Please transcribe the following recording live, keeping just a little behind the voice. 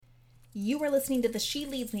You are listening to the She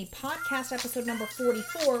Leads Me podcast, episode number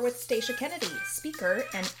 44 with Stacia Kennedy, speaker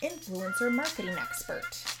and influencer marketing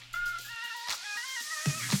expert.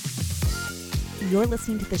 You're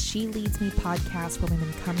listening to the She Leads Me podcast, where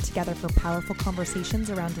women come together for powerful conversations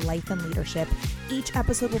around life and leadership. Each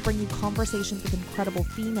episode will bring you conversations with incredible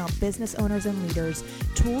female business owners and leaders,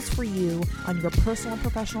 tools for you on your personal and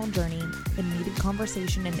professional journey, and needed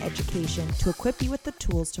conversation and education to equip you with the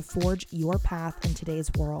tools to forge your path in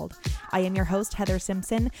today's world. I am your host, Heather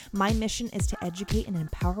Simpson. My mission is to educate and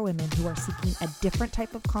empower women who are seeking a different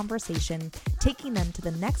type of conversation, taking them to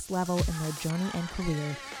the next level in their journey and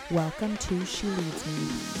career. Welcome to She Leads Me.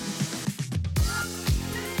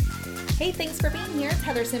 Hey, thanks for being here. It's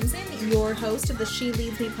Heather Simpson, your host of the She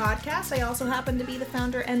Leads Me podcast. I also happen to be the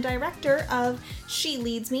founder and director of She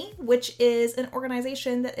Leads Me, which is an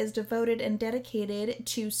organization that is devoted and dedicated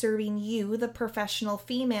to serving you, the professional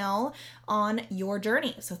female, on your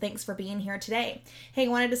journey. So thanks for being here today. Hey, I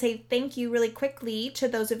wanted to say thank you really quickly to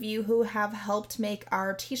those of you who have helped make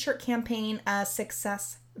our t-shirt campaign a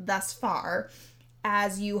success thus far.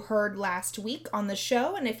 As you heard last week on the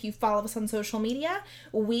show, and if you follow us on social media,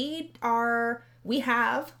 we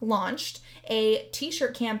have launched a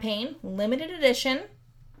t-shirt campaign, limited edition,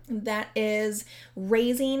 that is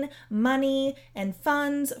raising money and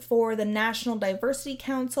funds for the National Diversity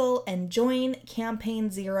Council and Join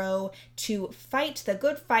Campaign Zero to fight the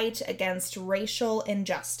good fight against racial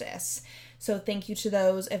injustice. So thank you to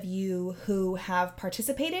those of you who have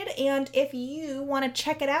participated. And if you want to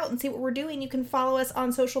check it out and see what we're doing, you can follow us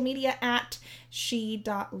on social media at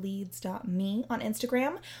she.leads.me on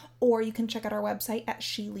Instagram, or you can check out our website at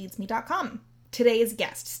sheleadsme.com. Today's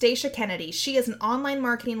guest, Stacia Kennedy. She is an online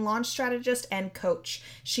marketing launch strategist and coach.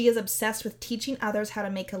 She is obsessed with teaching others how to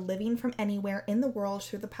make a living from anywhere in the world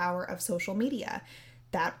through the power of social media.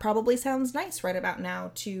 That probably sounds nice right about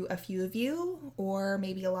now to a few of you, or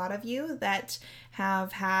maybe a lot of you that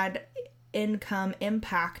have had income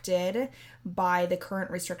impacted by the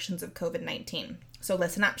current restrictions of COVID-19. So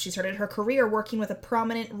listen up. She started her career working with a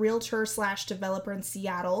prominent realtor/developer in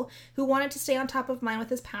Seattle who wanted to stay on top of mind with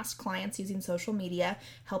his past clients using social media,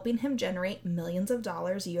 helping him generate millions of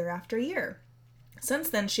dollars year after year.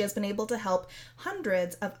 Since then, she has been able to help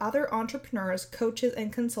hundreds of other entrepreneurs, coaches,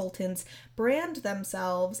 and consultants brand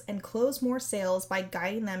themselves and close more sales by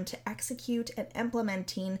guiding them to execute and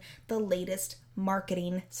implementing the latest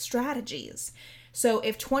marketing strategies. So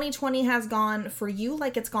if 2020 has gone for you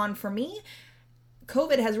like it's gone for me,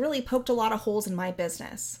 COVID has really poked a lot of holes in my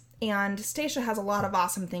business. And Stacia has a lot of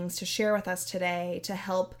awesome things to share with us today to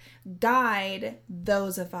help guide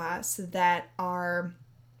those of us that are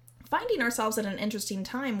finding ourselves at an interesting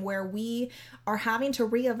time where we are having to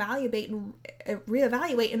reevaluate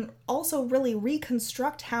and also really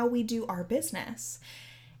reconstruct how we do our business.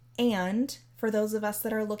 And for those of us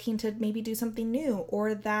that are looking to maybe do something new,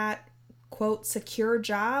 or that quote secure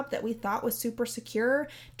job that we thought was super secure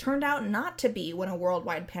turned out not to be when a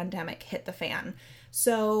worldwide pandemic hit the fan.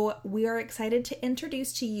 So we are excited to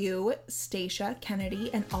introduce to you Stacia Kennedy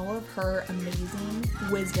and all of her amazing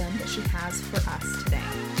wisdom that she has for us today.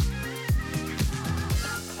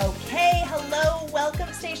 Okay, hello,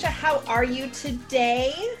 welcome Stacia. How are you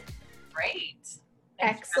today? Great.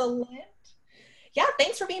 Excellent. Yeah,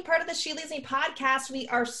 thanks for being part of the She Leads Me podcast. We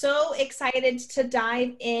are so excited to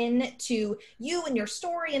dive into you and your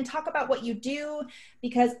story and talk about what you do,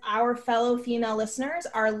 because our fellow female listeners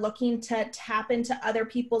are looking to tap into other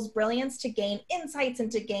people's brilliance to gain insights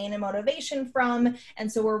and to gain a motivation from.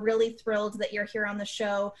 And so we're really thrilled that you're here on the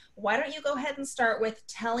show. Why don't you go ahead and start with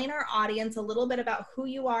telling our audience a little bit about who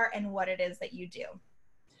you are and what it is that you do.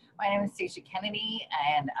 My name is Stacia Kennedy,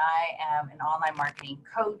 and I am an online marketing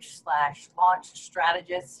coach / launch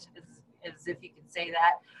strategist, as if you could say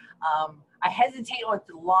that. I hesitate with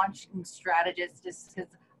the launching strategist just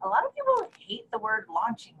because a lot of people hate the word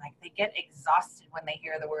launching. Like, they get exhausted when they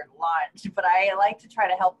hear the word launch, but I like to try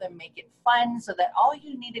to help them make it fun so that all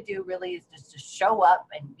you need to do really is just to show up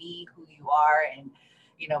and be who you are and,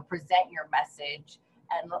 present your message.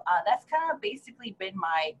 And that's kind of basically been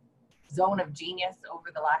my zone of genius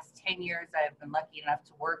over the last 10 years. I've been lucky enough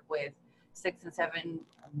to work with 6 and 7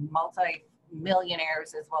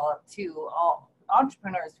 multi-millionaires, as well too, all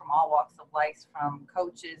entrepreneurs from all walks of life, from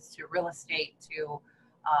coaches to real estate to,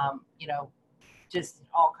 just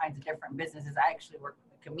all kinds of different businesses. I actually work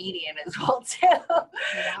with a comedian as well too.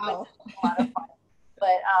 Wow. Which is a lot of fun.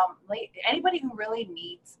 But anybody who really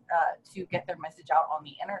needs to get their message out on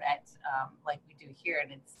the internet, like we do here,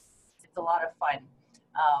 and it's a lot of fun.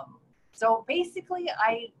 So basically,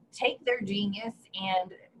 I take their genius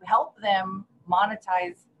and help them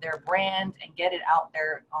monetize their brand and get it out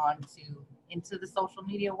there into the social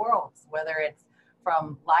media worlds, whether it's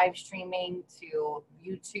from live streaming to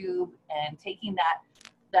YouTube, and taking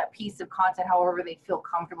that piece of content however they feel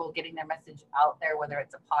comfortable getting their message out there, whether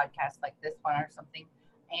it's a podcast like this one or something,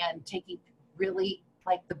 and taking really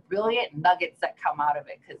like the brilliant nuggets that come out of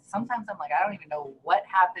it. Because sometimes I'm like, I don't even know what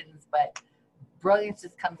happens, but brilliance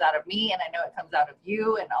just comes out of me, and I know it comes out of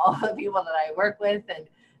you and all the people that I work with,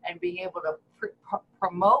 and being able to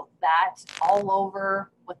promote that all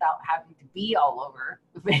over without having to be all over,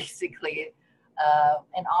 basically,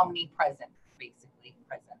 an omnipresent, basically,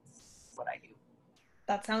 presence is what I do.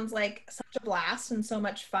 That sounds like such a blast and so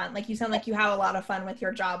much fun. Like, you sound like you have a lot of fun with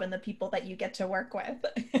your job and the people that you get to work with.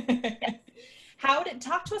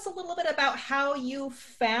 Talk to us a little bit about how you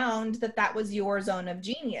found that was your zone of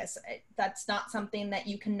genius. That's not something that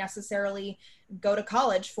you can necessarily go to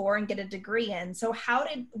college for and get a degree in. So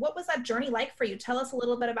what was that journey like for you? Tell us a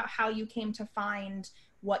little bit about how you came to find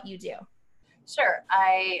what you do. Sure.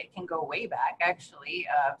 I can go way back, actually.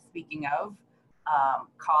 Speaking of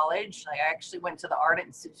college, I actually went to the Art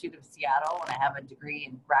Institute of Seattle, and I have a degree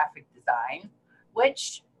in graphic design,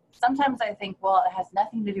 which sometimes I think, well, it has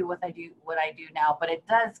nothing to do with what I do now, but it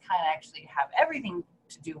does kind of actually have everything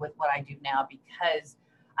to do with what I do now, because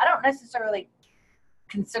I don't necessarily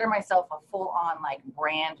consider myself a full-on like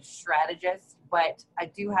brand strategist, but I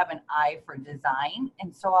do have an eye for design.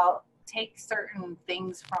 And so I'll take certain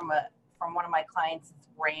things from one of my clients'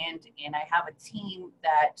 brand, and I have a team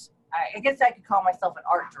that I guess I could call myself an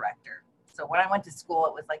art director. So when I went to school,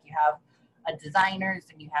 it was like you have designers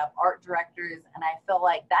and you have art directors, and I feel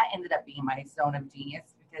like that ended up being my zone of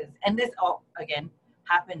genius, because, and this all again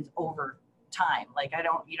happens over time. Like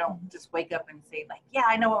you don't just wake up and say like, yeah,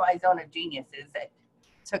 I know what my zone of genius is. It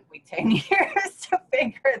took me 10 years to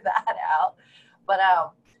figure that out. But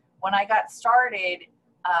when I got started,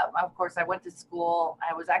 of course, I went to school.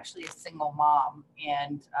 I was actually a single mom,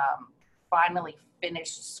 and finally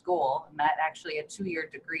finished school. And that actually, a 2-year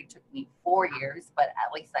degree took me 4 years, but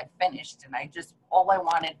at least I finished. And all I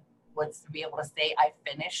wanted was to be able to say I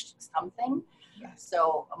finished something. Yes.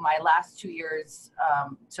 So my last 2 years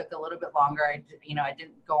took a little bit longer. I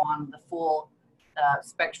didn't go on the full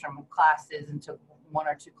spectrum of classes, and took 1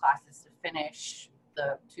 or 2 classes to finish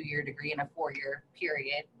the 2-year degree in a 4-year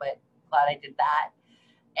period, but glad I did that.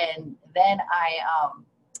 And then I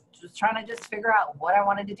was trying to just figure out what I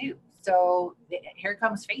wanted to do. So here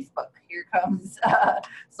comes Facebook, here comes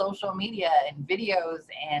social media and videos,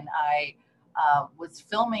 and I was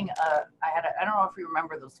filming. I don't know if you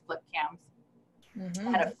remember those flip cams. Mm-hmm.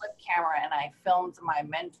 I had a flip camera, and I filmed my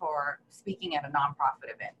mentor speaking at a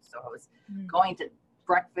nonprofit event. So I was going to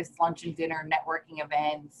breakfast, lunch, and dinner networking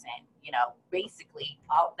events, and basically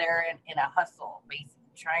out there in a hustle,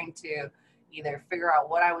 basically trying to either figure out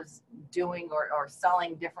what I was doing or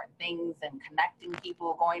selling different things and connecting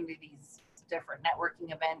people, going to these different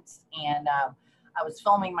networking events. And I was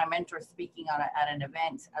filming my mentor speaking at an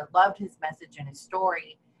event. I loved his message and his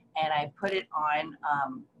story, and I put it on,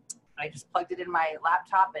 I just plugged it in my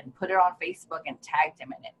laptop and put it on Facebook and tagged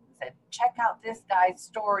him in it and said, check out this guy's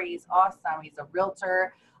story. He's awesome. He's a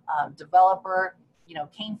realtor, developer,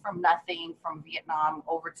 came from nothing, from Vietnam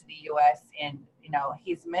over to the US. And,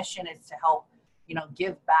 his mission is to help,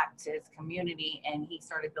 give back to his community. And he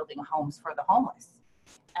started building homes for the homeless.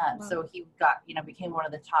 Wow. So he became one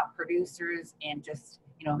of the top producers, and just,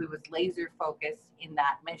 he was laser focused in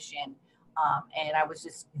that mission. And I was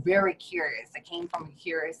just very curious. I came from a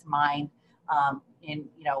curious mind, and,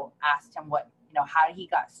 asked him how he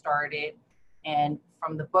got started. And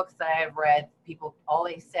from the books that I have read, people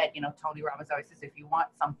always said, Tony Robbins always says, if you want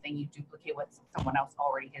something, you duplicate what someone else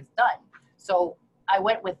already has done. So I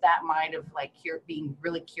went with that mind of like being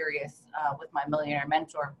really curious with my millionaire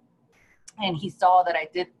mentor. And he saw that I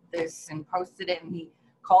did this and posted it, and he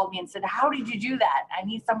called me and said, how did you do that? I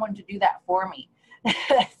need someone to do that for me.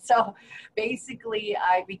 So basically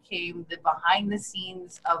I became the behind the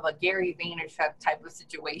scenes of a Gary Vaynerchuk type of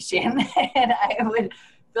situation. And I would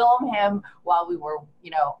film him while we were,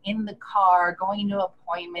 in the car, going to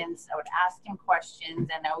appointments. I would ask him questions,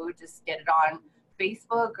 and I would just get it on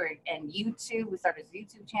Facebook and YouTube. We started his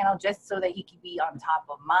YouTube channel just so that he could be on top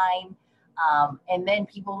of mine. And then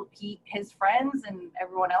his friends and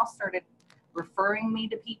everyone else started referring me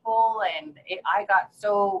to people, and I got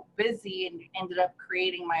so busy and ended up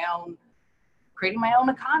creating my own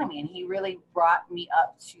economy. And he really brought me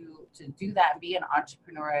up to do that and be an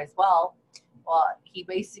entrepreneur as well. Well, he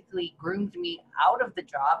basically groomed me out of the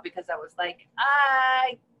job, because I was like,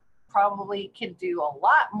 I probably can do a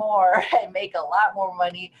lot more and make a lot more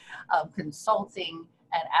money consulting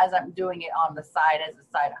And as I'm doing it on the side as a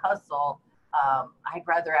side hustle, I'd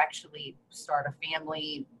rather actually start a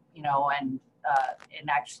family, and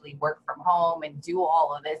actually work from home and do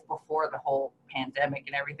all of this before the whole pandemic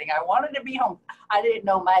and everything. I wanted to be home. I didn't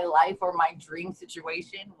know my life or my dream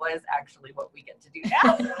situation was actually what we get to do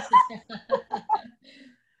now.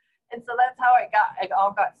 And so that's how it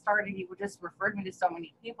all got started. He would just refer me to so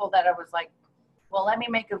many people that I was like, well, let me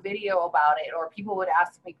make a video about it. Or people would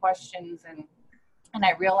ask me questions, and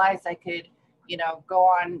I realized I could, go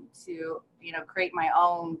on to, create my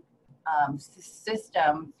own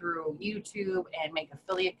system through YouTube and make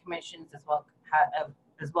affiliate commissions as well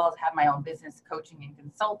as have my own business coaching and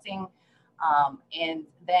consulting. And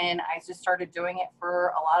then I just started doing it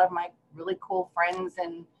for a lot of my really cool friends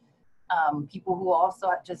and people who also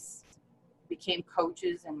just became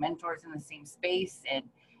coaches and mentors in the same space. And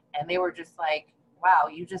they were just like, wow,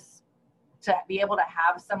 to be able to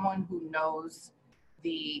have someone who knows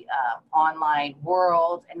the online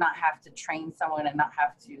world and not have to train someone and not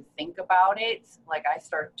have to think about it. Like I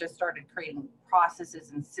started creating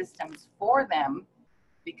processes and systems for them,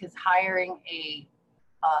 because hiring a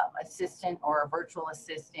assistant or a virtual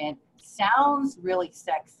assistant sounds really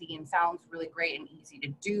sexy and sounds really great and easy to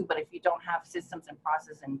do. But if you don't have systems and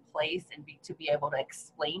process in place and to be able to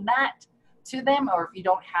explain that to them, or if you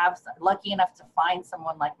don't have lucky enough to find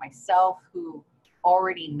someone like myself who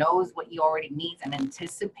already knows what he already needs and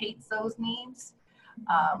anticipates those needs,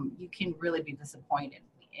 you can really be disappointed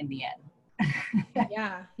in the end.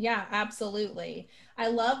 Yeah, absolutely. I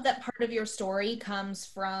love that part of your story comes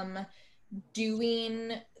from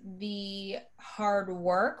doing the hard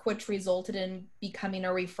work, which resulted in becoming a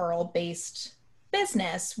referral based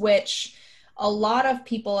business, which a lot of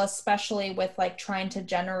people, especially with like trying to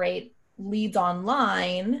generate leads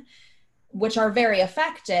online, which are very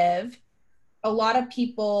effective, a lot of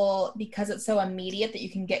people, because it's so immediate that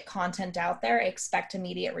you can get content out there, expect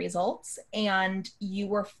immediate results. And you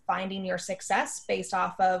were finding your success based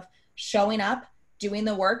off of showing up, doing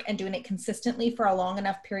the work, and doing it consistently for a long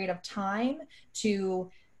enough period of time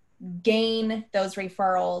to gain those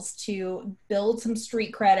referrals, to build some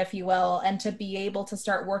street cred, if you will, and to be able to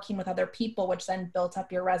start working with other people, which then built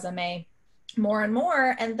up your resume more and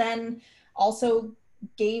more. And then also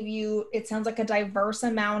gave you, it sounds like, a diverse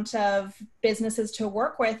amount of businesses to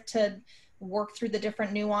work with, to work through the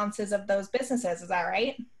different nuances of those businesses. Is that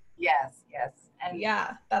right? Yes. And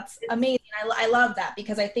yeah, that's amazing. I love that,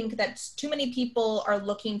 because I think that too many people are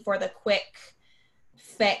looking for the quick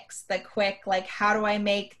fix, the quick, like, how do I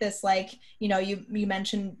make this, like, you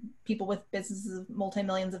mentioned people with businesses of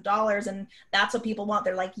multi-millions of dollars, and that's what people want.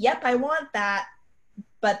 They're like, yep, I want that.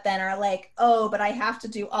 But then are like, oh, but I have to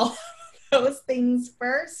do all those things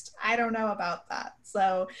first. I don't know about that.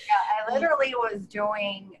 So yeah, I literally was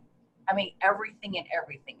doing, everything and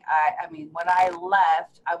everything. When I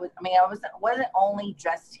left, I wasn't only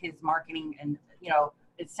just his marketing and,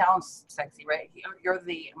 it sounds sexy, right? You're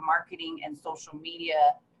the marketing and social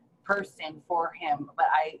media person for him. But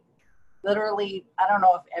I don't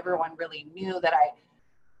know if everyone really knew that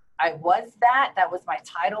I was that was my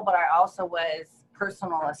title, but I also was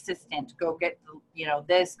personal assistant. Go get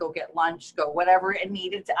this, go get lunch, go whatever it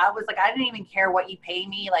needed to. I was like, I didn't even care what you pay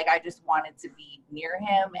me. Like, I just wanted to be near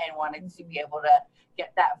him and wanted to be able to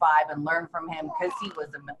get that vibe and learn from him, because he was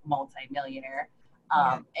a multi-millionaire.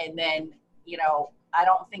 And then, I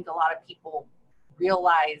don't think a lot of people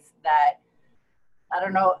realize that. I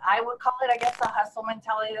don't know, I would call it, I guess, a hustle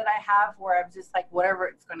mentality that I have, where I'm just like, whatever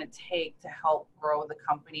it's going to take to help grow the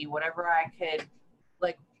company, whatever I could,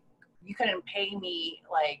 like, you couldn't pay me,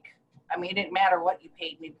 like, it didn't matter what you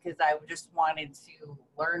paid me, because I just wanted to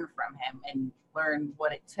learn from him and learn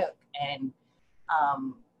what it took. And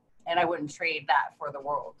I wouldn't trade that for the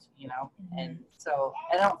world, Mm-hmm. And so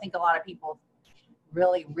I don't think a lot of people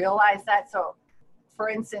really realize that. So for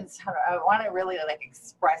instance, I want to really like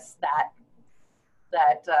express that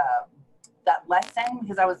lesson,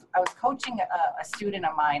 because I was coaching a student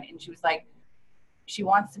of mine, and she was like, she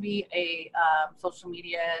wants to be a social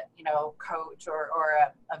media, coach or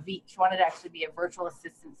she wanted to actually be a virtual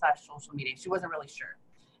assistant / social media. She wasn't really sure.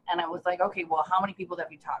 And I was like, okay, well, how many people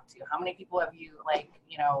have you talked to? How many people have you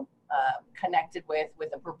connected with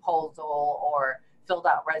a proposal or filled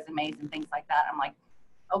out resumes and things like that? I'm like,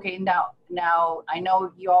 okay, now I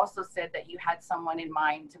know you also said that you had someone in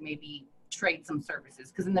mind to maybe trade some services,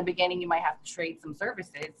 because in the beginning you might have to trade some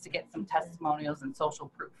services to get some testimonials and social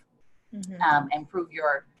proof. Mm-hmm. And prove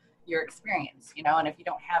your experience, and if you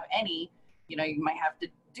don't have any, you might have to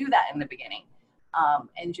do that in the beginning.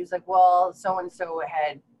 And she was like, well, so-and-so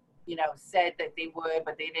had, said that they would,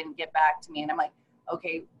 but they didn't get back to me. And I'm like,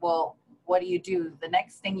 okay, well, what do? The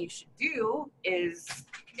next thing you should do is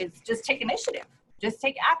just take initiative. Just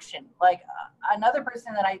take action. Like another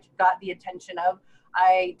person that I got the attention of,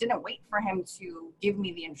 I didn't wait for him to give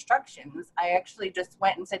me the instructions. I actually just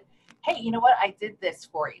went and said, hey, you know what? I did this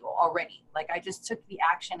for you already. Like I just took the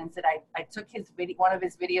action and said, I took his video, one of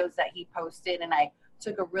his videos that he posted, and I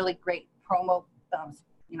took a really great promo,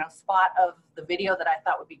 spot of the video that I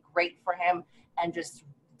thought would be great for him, and just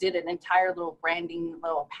did an entire little branding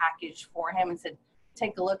little package for him and said,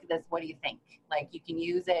 take a look at this. What do you think? Like, you can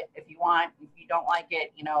use it if you want. If you don't like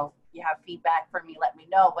it, if you have feedback for me, let me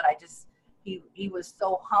know. But he was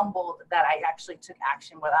so humbled that I actually took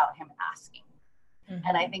action without him asking. Mm-hmm.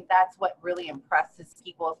 And I think that's what really impresses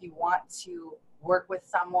people. If you want to work with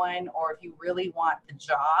someone, or if you really want the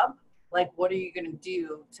job, like, what are you going to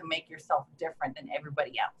do to make yourself different than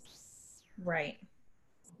everybody else? Right.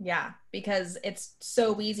 Yeah. Because it's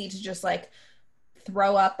so easy to just like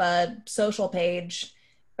throw up a social page,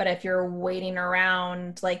 but if you're waiting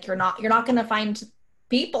around, like you're not going to find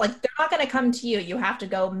people. Like, they're not going to come to you. You have to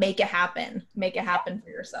go make it happen for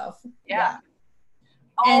yourself. Yeah.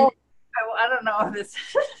 Oh, and I don't know if this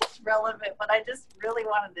is relevant, but I just really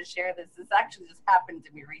wanted to share this. This actually just happened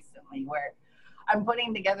to me recently, where I'm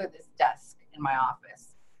putting together this desk in my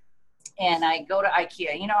office, and I go to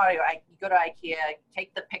IKEA. You go to IKEA,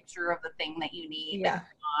 take the picture of the thing that you need, that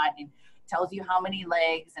you want, and tells you how many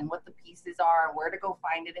legs and what the pieces are and where to go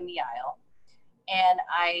find it in the aisle. And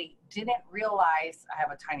I didn't realize I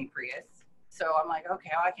have a tiny Prius. So I'm like, okay,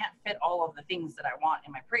 well, I can't fit all of the things that I want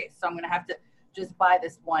in my Prius. So I'm going to have to just buy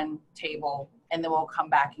this one table, and then we'll come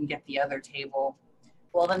back and get the other table.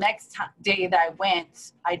 Well, the next day that I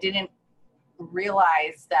went, I didn't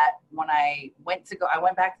realize that when I went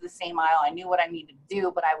back to the same aisle. I knew what I needed to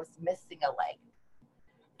do, but I was missing a leg.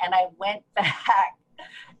 And I went back,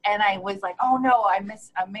 and I was like, oh no, I'm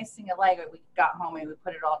missing a leg. We got home and we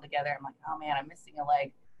put it all together. I'm like, oh man, I'm missing a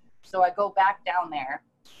leg. So I go back down there,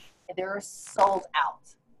 and they're sold out,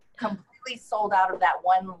 completely sold out of that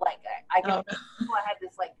one leg. I had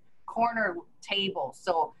this like corner table.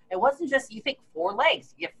 So it wasn't just, you think 4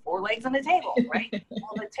 legs, you have 4 legs on the table, right?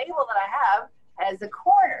 Well, the table that I have has a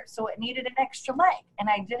corner, so it needed an extra leg. And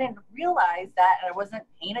I didn't realize that, and I wasn't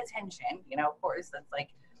paying attention. Of course, that's like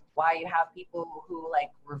why you have people who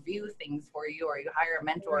like review things for you, or you hire a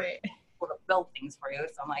mentor to build things for you.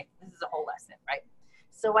 So I'm like, this is a whole lesson, right?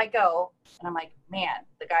 So I go, and I'm like, man,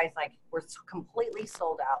 the guy's like, we're completely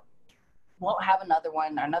sold out. Won't have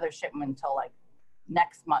another shipment until like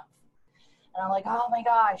next month. And I'm like, oh my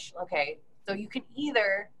gosh. Okay. So you can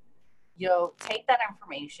either, take that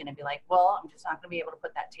information and be like, well, I'm just not going to be able to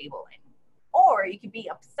put that table in. Or you could be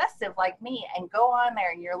obsessive like me and go on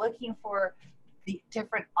there, and you're looking for the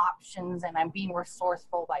different options. And I'm being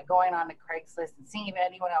resourceful by going on to Craigslist and seeing if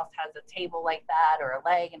anyone else has a table like that or a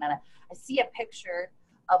leg. And then I see a picture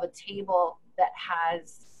of a table that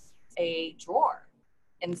has a drawer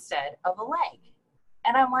instead of a leg.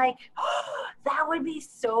 And I'm like, oh, that would be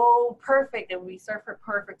so perfect. It would be so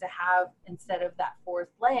perfect to have, instead of that 4th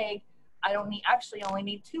leg, I only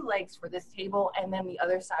need 2 legs for this table. And then the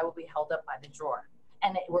other side will be held up by the drawer.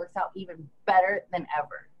 And it works out even better than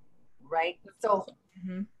ever. Right? So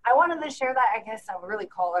I wanted to share that. I guess I'm really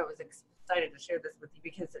I was excited to share this with you,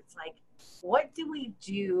 because it's like, what do we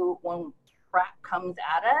do when crap comes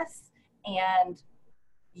at us and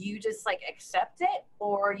you just like accept it,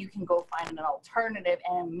 or you can go find an alternative,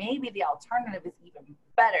 and maybe the alternative is even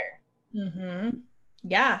better. Mm-hmm.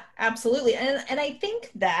 Yeah, absolutely. And I think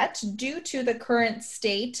that due to the current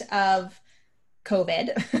state of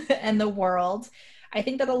COVID and the world, I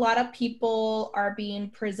think that a lot of people are being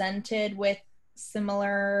presented with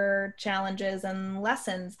similar challenges and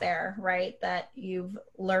lessons there, right? That you've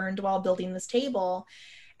learned while building this table.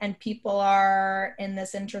 And people are in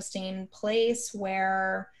this interesting place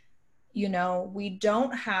where, we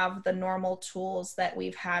don't have the normal tools that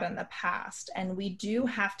we've had in the past, and we do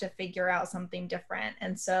have to figure out something different.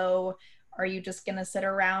 And so are you just going to sit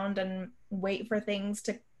around and wait for things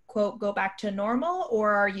to, quote, go back to normal?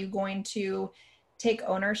 Or are you going to take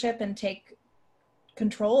ownership and take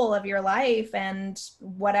control of your life and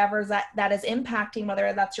whatever that is impacting,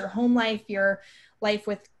 whether that's your home life, your life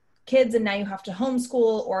with kids, and now you have to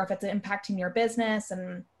homeschool, or if it's impacting your business,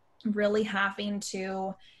 and really having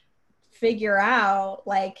to figure out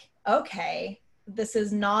like, okay, this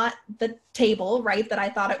is not the table, right, that I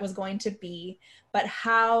thought it was going to be, but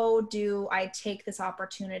how do I take this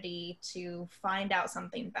opportunity to find out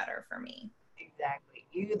something better for me? Exactly.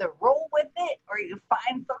 You either roll with it or you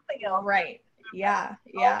find something else. Right. Yeah.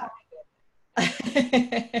 Yeah.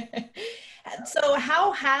 So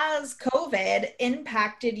how has COVID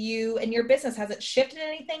impacted you and your business? Has it shifted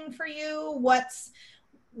anything for you?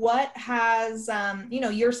 What has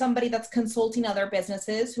you're somebody that's consulting other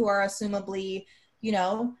businesses who are assumably,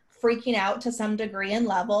 freaking out to some degree and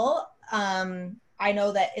level. I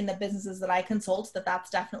know that in the businesses that I consult that's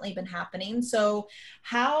definitely been happening. So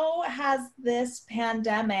how has this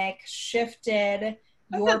pandemic shifted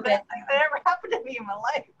That's your the best thing that ever happened to me in my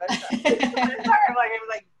life. But it's hard. Like, it was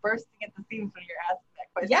like bursting at the seams when you're asking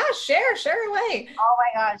that question. Yeah, share away. Oh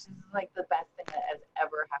my gosh, this is like the best thing that has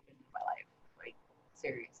ever happened in my life. Like,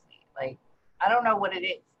 seriously. Like, I don't know what it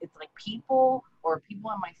is. It's like people or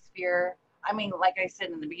people in my sphere. I mean, like I said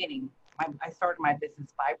in the beginning, I started my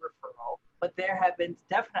business by referral, but there have been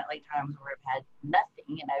definitely times where I've had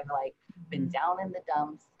nothing and I've like been down in the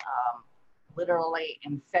dumps. Literally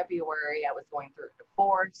in February, I was going through a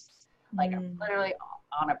divorce. Like, I'm literally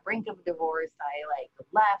on a brink of divorce. I like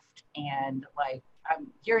left, and like I'm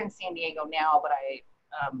here in San Diego now, but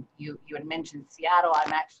you had mentioned Seattle.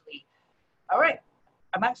 I'm actually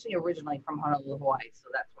originally from Honolulu, Hawaii, so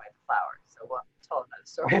that's why the flowers. So we'll tell another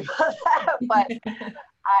story about that. But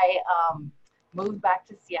I moved back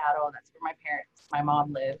to Seattle. That's where my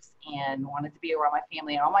mom lives, and wanted to be around my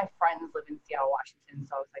family. And all my friends live in Seattle, Washington.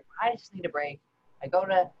 So I was like, I just need a break. I go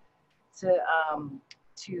to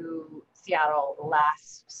Seattle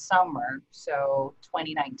last summer, so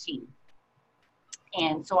 2019.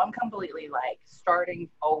 And so I'm completely like starting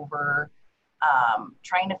over,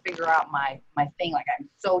 trying to figure out my thing. Like, I'm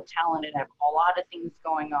so talented. I have a lot of things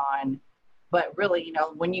going on, but really,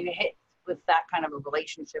 when you hit with that kind of a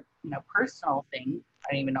relationship, personal thing,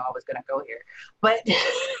 I didn't even know I was going to go here, but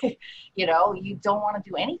you don't want to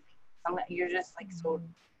do anything. You're just like, so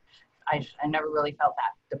I never really felt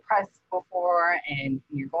that depressed before, and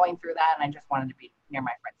you're going through that. And I just wanted to be near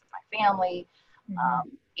my friends and my family.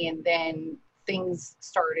 And then things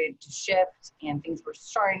started to shift and things were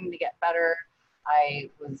starting to get better. I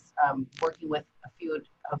was working with a few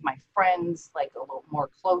of my friends, like a little more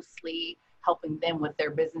closely, helping them with their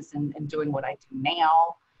business and doing what I do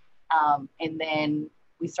now. And then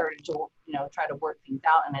we started to, try to work things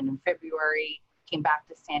out. And then in February, came back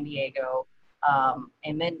to San Diego.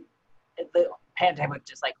 And then the pandemic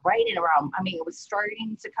just like right in around, it was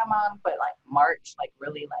starting to come on, but like March, like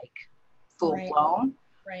really like full blown.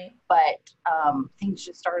 Right. But things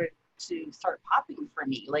just started popping for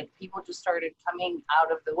me. Like, people just started coming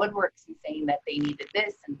out of the woodworks and saying that they needed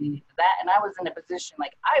this and they needed that. And I was in a position,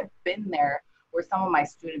 like, I've been there where some of my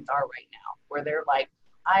students are right now, where they're like,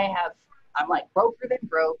 I'm like broker than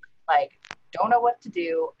broke, like, don't know what to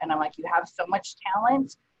do. And I'm like, you have so much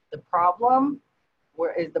talent. The problem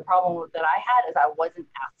that I had is I wasn't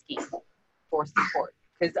asking for support,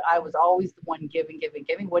 because I was always the one giving.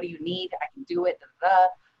 What do you need? I can do it.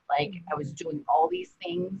 Like, I was doing all these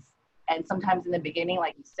things. And sometimes in the beginning,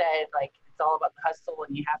 like you said, like, it's all about the hustle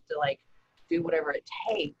and you have to like do whatever it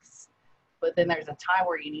takes. But then there's a time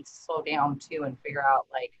where you need to slow down too and figure out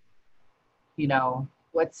like,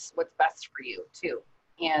 what's best for you too.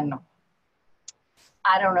 And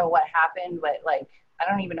I don't know what happened, but like,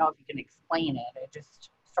 I don't even know if you can explain it. I just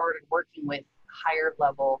started working with higher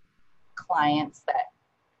level clients that,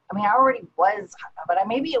 I already was, but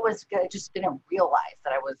maybe it was good. I just didn't realize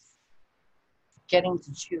that I was getting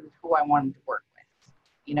to choose who I wanted to work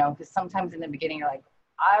with, because sometimes in the beginning you're like,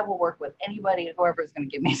 I will work with anybody and whoever is going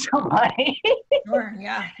to give me some money. Sure,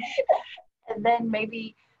 yeah. And then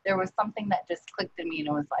maybe there was something that just clicked in me and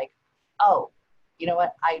it was like, oh, you know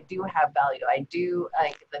what? I do have value. I do,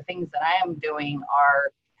 like, the things that I am doing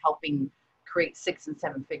are helping create 6 and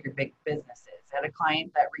 7 figure big businesses. I had a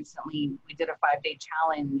client that recently, we did a 5-day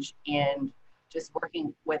challenge, and just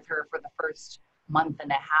working with her for the first month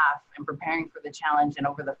and a half and preparing for the challenge, and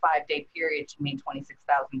over the 5-day period she made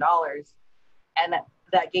 $26,000. And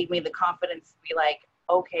that gave me the confidence to be like,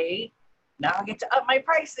 okay, now I get to up my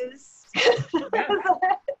prices. So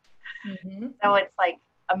it's like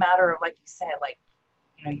a matter of, like you said, like,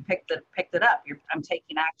 you picked it up. I'm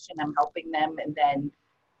taking action. I'm helping them, and then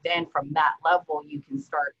from that level, you can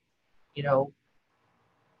start,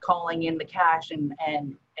 calling in the cash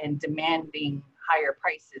and demanding higher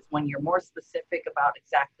prices. When you're more specific about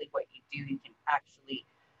exactly what you do, you can actually,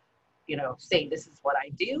 say, this is what I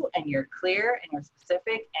do, and you're clear and you're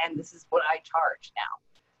specific, and this is what I charge now.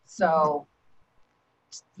 So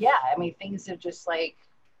yeah, things are just like,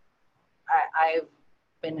 I've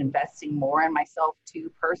been investing more in myself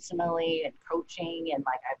too, personally, and coaching, and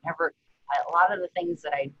like, a lot of the things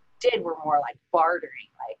that I did were more like bartering.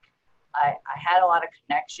 Like, I had a lot of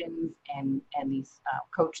connections and these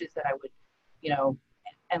coaches that I would,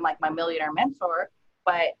 and like my millionaire mentor,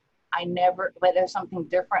 but but there's something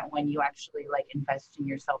different when you actually like invest in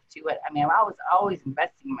yourself to it. I mean, I was always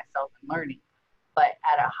investing in myself and learning, but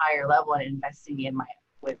at a higher level and investing in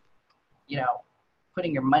with,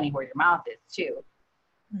 putting your money where your mouth is too.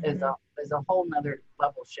 There's a whole nother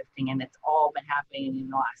level shifting, and it's all been happening in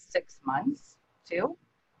the last 6 months too,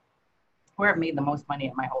 where I've made the most money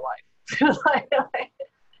in my whole life.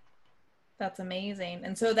 That's amazing.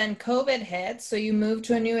 And so then COVID hits. So you move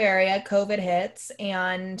to a new area, COVID hits,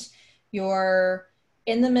 and you're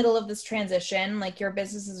in the middle of this transition. Like your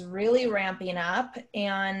business is really ramping up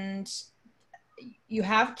and you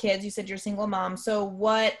have kids. You said you're a single mom. So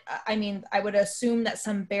I would assume that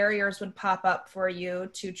some barriers would pop up for you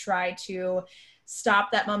to try to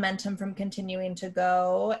stop that momentum from continuing to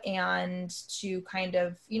go and to kind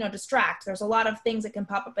of, distract. There's a lot of things that can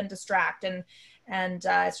pop up and distract. And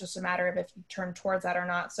it's just a matter of if you turn towards that or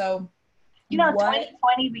not. So,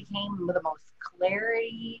 2020 became the most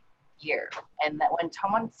clarity year. And that when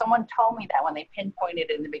someone told me that when they pinpointed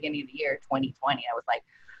in the beginning of the year, 2020, I was like,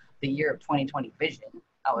 the year of 2020 vision.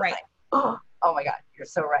 I was like, oh my God, you're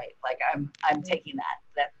so right. Like I'm taking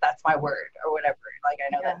that's my word or whatever. Like, I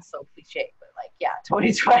know that's so cliche, but like, yeah,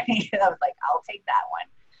 2020, I was like, I'll take that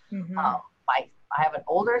one. Mm-hmm. I have an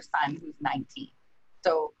older son who's 19.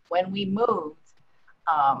 So when we moved,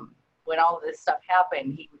 when all of this stuff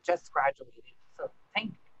happened, he just graduated. So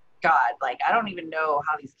thank God, like, I don't even know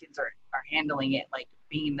how these kids are handling it, like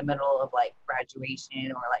being in the middle of like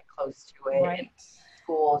graduation or like close to it. Right. And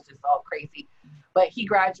school is just all crazy. But he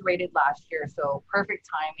graduated last year, so perfect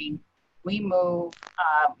timing. We moved,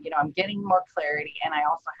 I'm getting more clarity, and I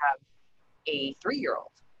also have a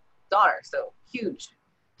 3-year-old daughter, so huge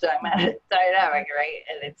dynamic, right?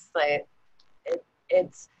 And it's like,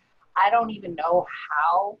 it's I don't even know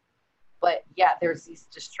how, but yeah, there's these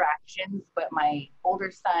distractions. But my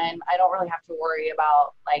older son, I don't really have to worry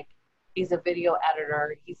about, like, he's a video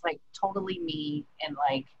editor. He's like totally me in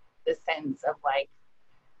like the sense of like,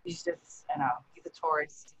 he's just, he's a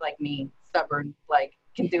Taurus, he's like me, stubborn, like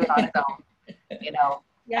can do it on his own,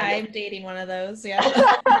 Yeah, I'm dating one of those. Yeah.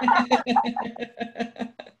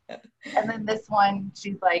 And then this one,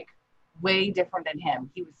 she's like way different than him.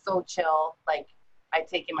 He was so chill. Like, I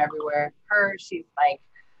take him everywhere. She's like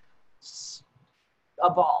a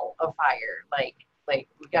ball of fire. Like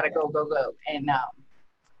we gotta go. And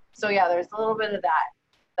so yeah, there's a little bit of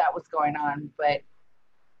that was going on, but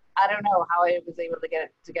I don't know how I was able to get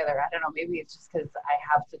it together. I don't know. Maybe it's just because I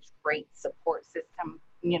have such great support system.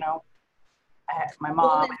 I have my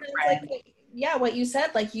mom and friends. What you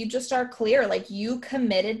said, like you just are clear, like you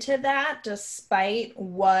committed to that despite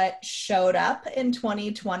what showed up in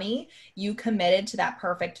 2020. You committed to that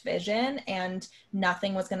perfect vision and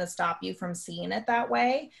nothing was going to stop you from seeing it that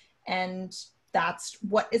way. And that's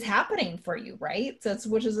what is happening for you, right? So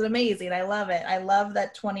which is amazing. I love it. I love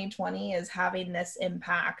that 2020 is having this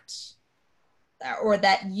impact, or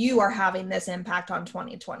that you are having this impact on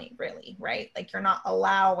 2020, really, right? Like you're not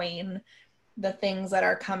allowing the things that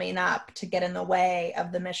are coming up to get in the way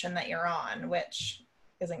of the mission that you're on, which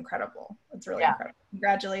is incredible. It's really incredible.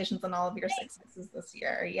 Congratulations on all of your successes this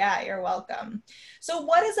year. Yeah, you're welcome. So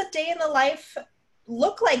what does a day in the life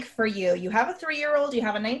look like for you? You have a 3-year-old, you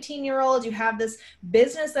have a 19-year-old, you have this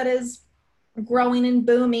business that is growing and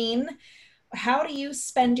booming. How do you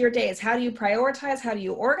spend your days? How do you prioritize? How do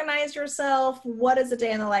you organize yourself? What does a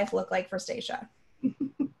day in the life look like for Stacia?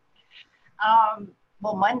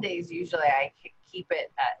 Well, Mondays, usually I keep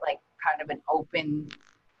it at like kind of an open,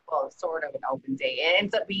 sort of an open day. It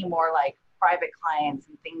ends up being more like private clients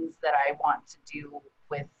and things that I want to do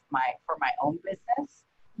for my own business.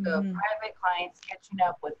 So private clients, catching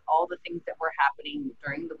up with all the things that were happening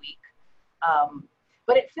during the week.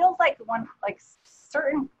 But it feels like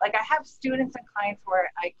I have students and clients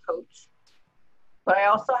where I coach, but I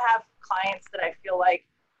also have clients that I feel like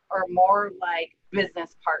are more like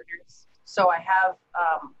business partners. So I have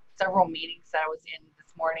several meetings that I was in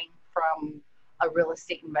this morning from a real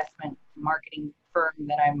estate investment marketing firm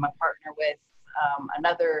that I'm a partner with,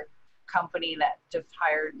 another company that just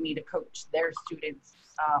hired me to coach their students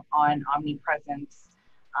on omnipresence.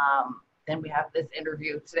 Then we have this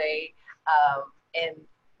interview today. And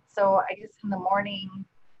so I guess in the morning,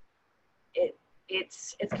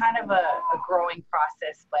 it's kind of a growing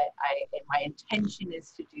process, but my intention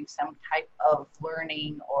is to do some type of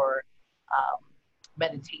learning or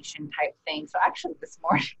meditation type thing. So actually this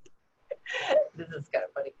morning, this is kind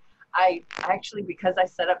of funny. I actually, because I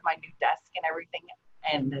set up my new desk and everything,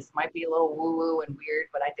 and this might be a little woo-woo and weird,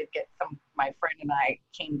 but I did get my friend and I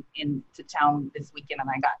came into town this weekend and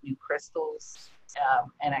I got new crystals.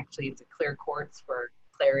 And actually it's a clear quartz for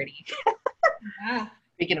clarity. Yeah.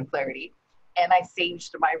 speaking of clarity, and I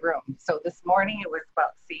saged my room. So this morning it was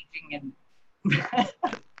about saging, and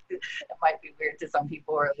it might be weird to some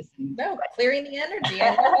people who are listening. No, clearing the energy.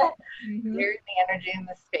 Mm-hmm. Clearing the energy in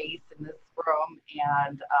the space in this room.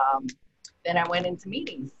 And then I went into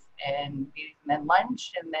meetings and then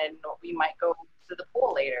lunch, and then we might go to the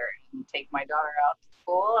pool later and take my daughter out to the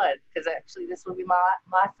pool, because actually this will be my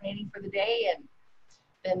last meeting for the day. And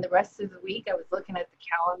then the rest of the week I was looking at the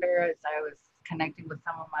calendar as I was connecting with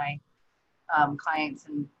some of my clients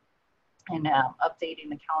and updating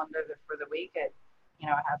the calendar for the week. I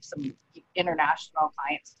have some international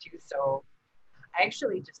clients too, so I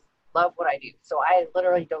actually just love what I do. So I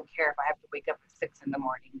literally don't care if I have to wake up at 6 a.m.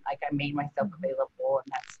 Like, I made myself available,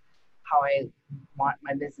 and that's how I want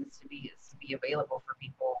my business to be, is to be available for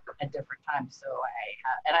people at different times. So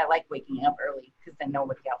I like waking up early, because then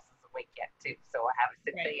nobody else is awake yet too. So I have a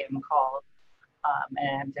 6 a.m. call, and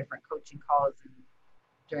I have different coaching calls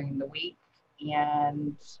during the week,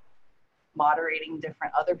 and moderating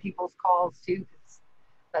different other people's calls too, because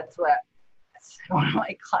that's what one of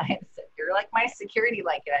my clients said. You're like my security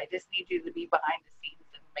blanket. I just need you to be behind the scenes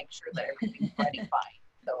and make sure that everything's running fine.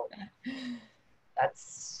 So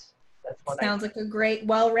that's what sounds like a great,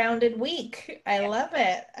 well-rounded week. I love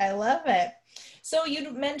it. I love it. So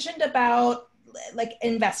you mentioned about like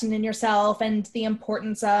investing in yourself and the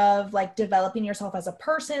importance of like developing yourself as a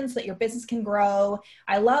person so that your business can grow.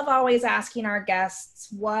 I love always asking our guests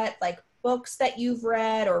what like books that you've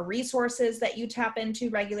read or resources that you tap into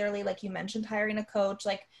regularly. Like you mentioned, hiring a coach.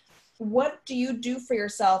 Like, what do you do for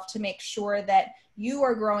yourself to make sure that you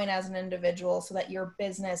are growing as an individual so that your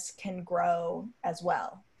business can grow as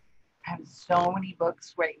well? I have so many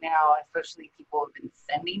books right now, especially people have been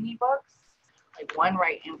sending me books. Like one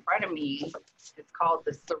right in front of me, it's called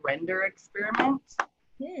The Surrender Experiment,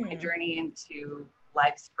 My Journey into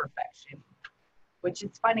Life's Perfection, which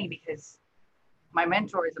is funny because my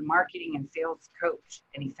mentor is a marketing and sales coach,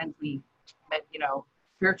 and he sends me,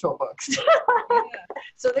 spiritual books.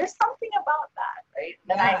 So there's something about that, right?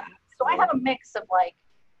 And I have a mix of like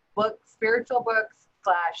spiritual books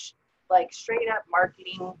 / like straight up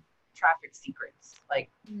marketing traffic secrets, like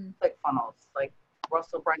ClickFunnels, like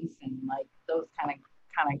Russell Brunson, like those kind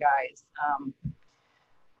of guys.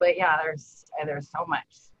 But yeah, there's so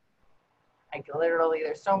much. Like literally,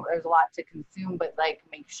 there's a lot to consume, but like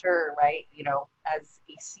make sure, right? As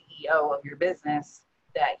a CEO of your business,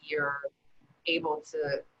 that you're able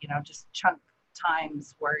to, just chunk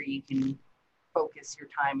times where you can focus your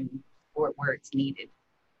time and where it's needed.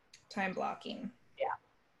 Time blocking. Yeah.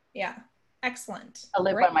 Yeah. Excellent. I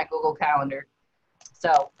live by my Google Calendar.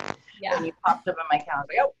 So when you popped up on my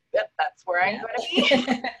calendar, oh, yep, that's where I'm going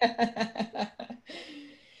to be.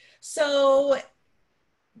 So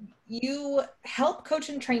you help coach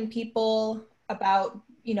and train people about,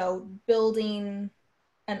 building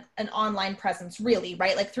an online presence, really,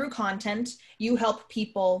 right? Like through content, you help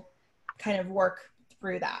people kind of work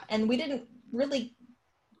through that. And we didn't really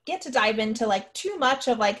get to dive into like too much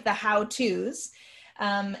of like the how-tos,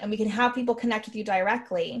 and we can have people connect with you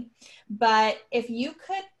directly. But if you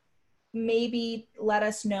could maybe let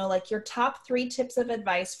us know like your top 3 tips of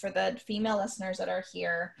advice for the female listeners that are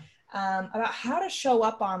here, about how to show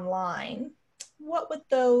up online, what would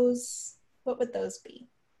those be?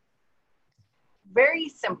 Very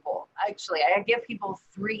simple. Actually, I give people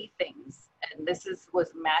 3 things, and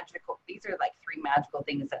was magical. These are like 3 magical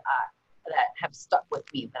things that have stuck with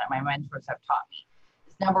me, that my mentors have taught me.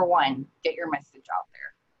 Is number 1, get your message out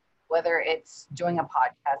there. Whether it's doing a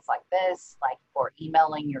podcast like this, or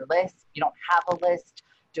emailing your list. If you don't have a list,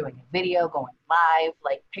 doing a video, going live,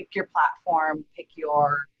 like pick your platform, pick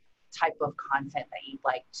your type of content that you'd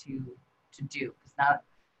like to do. It's not,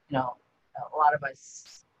 a lot of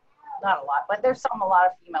us, not a lot, but there's a lot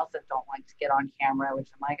of females that don't like to get on camera, which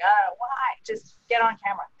I'm like, why? Just get on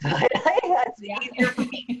camera. That's easier for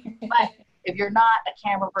me. But if you're not a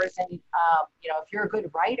camera person, if you're a good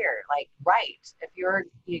writer, like write. If you're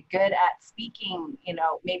good at speaking,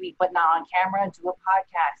 maybe, but not on camera, do a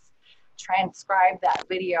podcast, transcribe that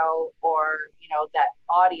video or, that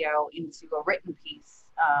audio into a written piece.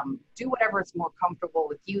 Do whatever is more comfortable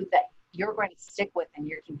with you that you're going to stick with and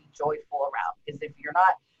you can be joyful around. Because if you're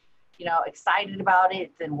not, excited about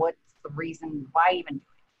it, then what's the reason why even do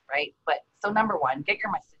it, right? But so number 1, get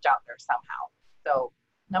your message out there somehow. So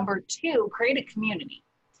number 2, create a community.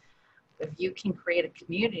 If you can create a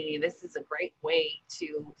community, this is a great way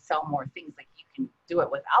to sell more things. Like you can do it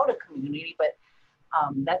without a community, but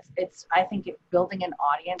I think building an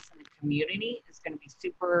audience and a community is going to be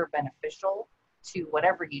super beneficial to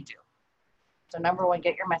whatever you do. So number one,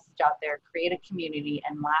 get your message out there, create a community,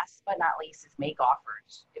 and last but not least is make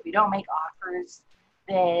offers. If you don't make offers,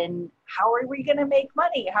 then how are we going to make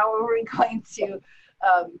money? How are we going to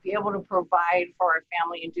be able to provide for our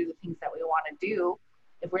family and do the things that we want to do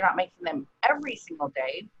if we're not making them every single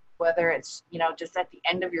day? Whether it's, just at the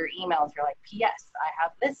end of your emails, you're like, P.S., I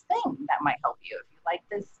have this thing that might help you. If you like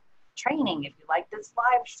this training, if you like this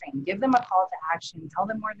live stream, give them a call to action, tell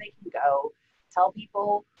them where they can go, tell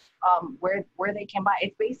people where they can buy.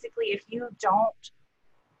 It's basically, if you don't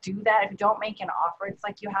do that, if you don't make an offer, it's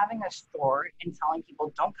like you having a store and telling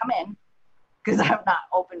people, don't come in because I'm not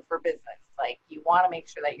open for business. Like, you want to make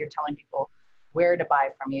sure that you're telling people where to buy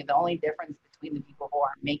from you. The only difference between the people who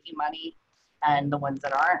are making money and the ones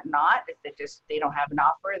that aren't not is that they don't have an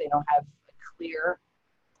offer. They don't have a clear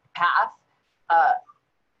path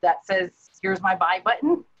that says, here's my buy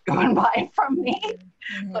button, go and buy from me.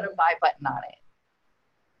 Mm-hmm. Put a buy button on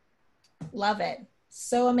it. Love it.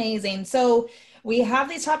 So amazing. So we have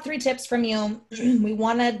these top 3 tips from you. We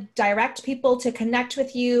want to direct people to connect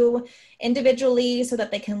with you individually so that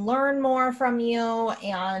they can learn more from you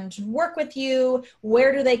and work with you.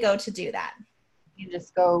 Where do they go to do that? You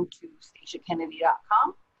just go to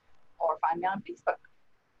StaciaKennedy.com or find me on Facebook.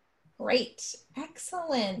 Great.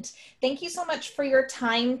 Excellent. Thank you so much for your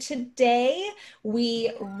time today.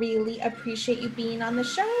 We really appreciate you being on the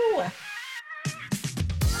show.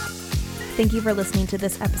 Thank you for listening to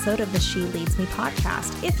this episode of the She Leads Me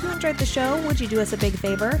podcast. If you enjoyed the show, would you do us a big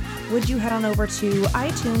favor? Would you head on over to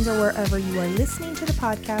iTunes or wherever you are listening to the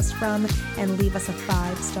podcast from and leave us a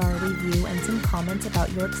 5-star review and some comments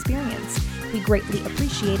about your experience? We greatly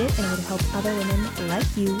appreciate it, and it would help other women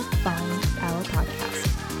like you find our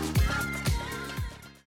podcast.